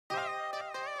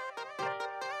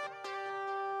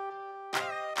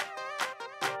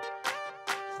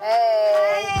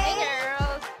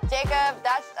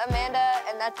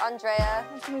that's Andrea.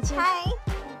 Nice to meet you. Hi.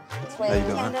 How you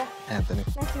doing? Anthony.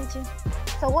 Nice to meet you.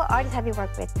 So what artists have you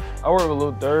worked with? I work with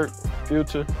Lil Durk,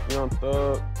 Future, Young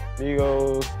Thug,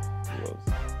 Migos,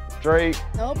 Drake.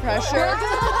 No pressure.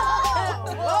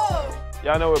 Whoa.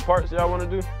 Y'all know what parts y'all want to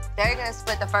do? They're gonna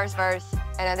split the first verse,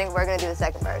 and I think we're gonna do the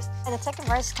second verse. And the second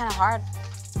verse is kind of hard.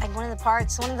 Like one of the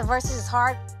verses is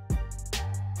hard.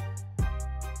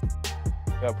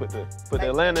 Gotta put the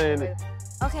Atlanta in it.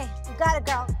 Okay, you got it,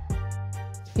 girl.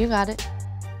 You got it.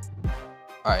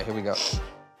 All right, here we go.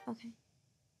 Okay.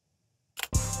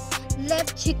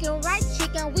 Left chicken, right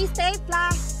chicken, we stay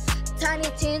fly. Tiny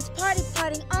Tins, party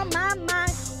on my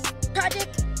mind.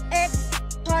 Project X,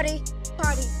 party.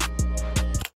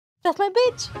 That's my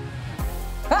bitch.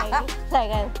 That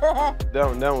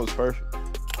was perfect.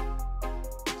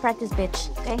 Practice, bitch,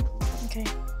 okay? Okay.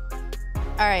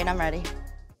 All right, I'm ready.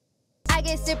 I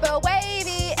get super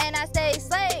wavy and I stay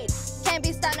slayed. Can't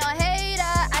be stopped, no hater.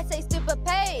 I say super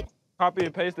paid. Copy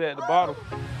and paste it at the bottom.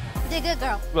 Did good,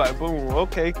 girl. Like, boom,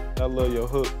 okay. I love your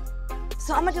hook.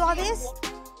 So I'm gonna do all this?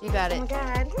 You got it. Oh my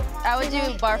God. I would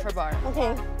do bar for bar.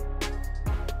 Okay.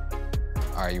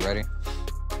 All right, you ready?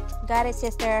 Got it,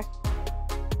 sister.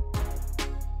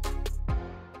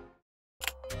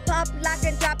 Pop, lock,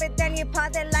 and drop it, then you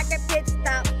pause it like a pit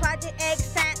stop. Project X,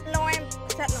 Saint Laurent.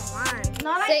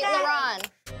 Not like Saint that. Laurent.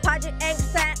 Project X,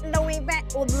 Saint Louis.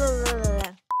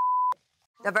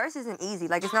 The verse isn't easy.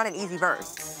 Like, it's not an easy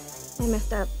verse. I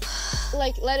messed up.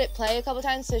 Like, let it play a couple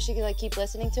times so she can, like, keep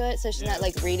listening to it so she's not,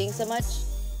 like, reading so much.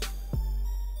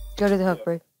 Go to the hook,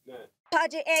 Brie.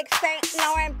 Project X, Saint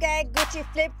Laurent, gag, Gucci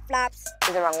flip-flops. These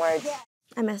are the wrong words.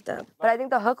 I messed up. But I think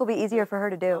the hook will be easier for her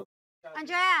to do.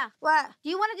 Andrea. What? Do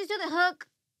you want to just do the hook?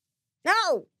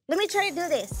 No. Let me try to do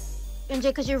this.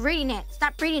 Andrea, because you're reading it.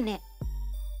 Stop reading it.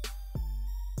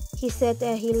 He said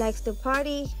that he likes to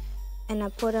party, and I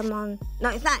put him on... No,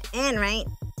 it's not N, right?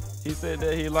 He said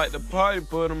that he liked to party,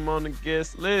 put him on the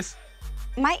guest list.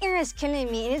 My ear is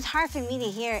killing me. It is hard for me to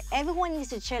hear. Everyone needs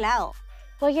to chill out.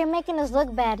 Well, you're making us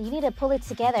look bad. You need to pull it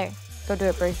together. Go do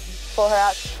it, Brie. Pull her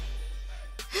out.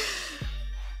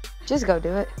 Just go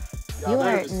do it. You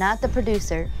are not the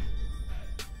producer.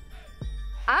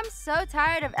 I'm so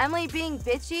tired of Emily being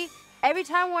bitchy every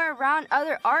time we're around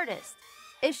other artists.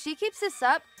 If she keeps this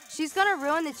up, she's gonna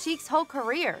ruin the Cheek's whole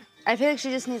career. I feel like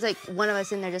she just needs, like, one of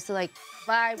us in there just to, like,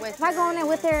 vibe with If I go in there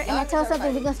with her and I tell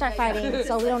something, we're gonna start fighting.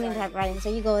 So we don't need to have fighting.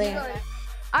 So you go there.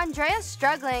 Andrea's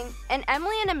struggling, and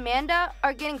Emily and Amanda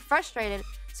are getting frustrated,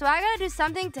 so I gotta do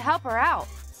something to help her out.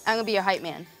 I'm gonna be your hype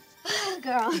man.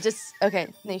 Girl. Okay,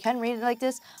 you can read it like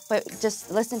this, but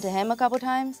just listen to him a couple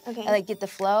times. Okay. And, like, get the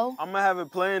flow. I'm gonna have it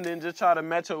playing and just try to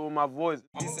match up with my voice.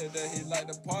 He said that he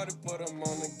liked to party, put him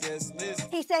on the guest list.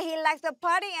 He said he likes to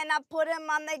party, and I put him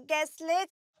on the guest list.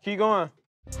 Keep going.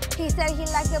 He said he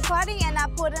likes to party, and I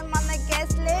put him on the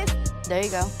guest list. There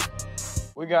you go.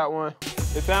 We got one.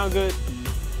 It sound good.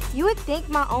 You would think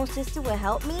my own sister would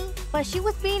help me, but she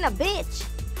was being a bitch.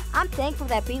 I'm thankful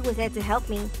that B was there to help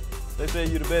me. They say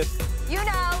you the best. You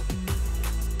know.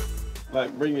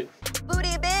 Like, bring it.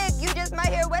 Booty big, you just might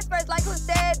hear whispers like who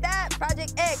said that?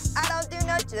 Project X, I don't do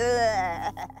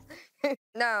no...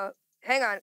 No, hang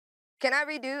on. Can I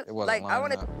redo? It wasn't like, I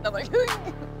want to... I'm like...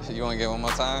 You want to get one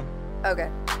more time? Okay.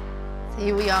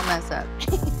 See, we all mess up.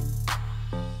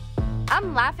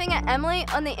 I'm laughing at Emily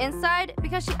on the inside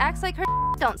because she acts like her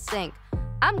don't stink.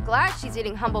 I'm glad she's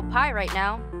eating humble pie right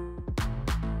now.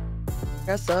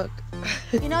 That suck.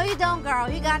 You know you don't, girl.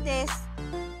 You got this.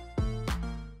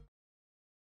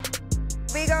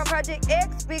 We gon' Project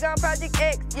X, we gon' Project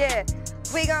X, yeah.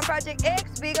 We gon' Project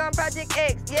X, we gon' Project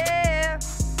X, yeah.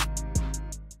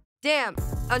 Damn,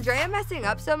 Andrea messing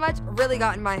up so much really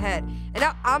got in my head, and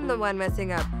now I'm the one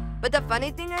messing up. But the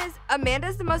funny thing is,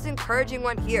 Amanda's the most encouraging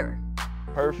one here.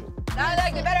 Perfect. I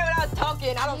liked it better when I was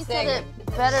talking, I don't You sing. said it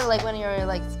better, like, when you were,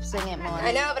 like, singing it more.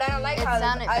 I know, but I don't like It how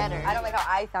sounded better. I don't like how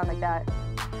I sound like that.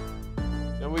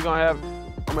 Then I'm gonna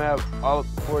have all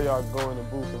four of y'all go in the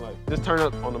booth and, like, just turn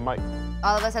up on the mic.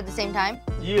 All of us at the same time?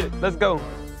 Yeah, let's go.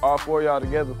 All four of y'all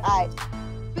together. All right.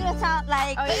 You gonna sound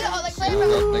like... Oh, yeah, like They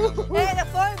gonna go. Hey, the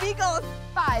 4 Beagles.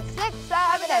 5, 6,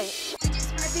 7, 8. We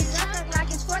just might be drunk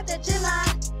like it's 4th of July.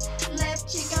 Left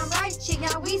cheek on right cheek,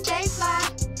 now we stay fly.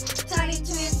 Tiny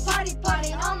Twins, party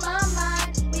on my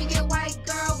mind. We get white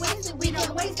girl wins, we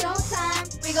don't waste no time.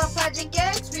 We go Project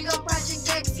X,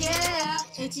 yeah.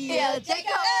 ATL, take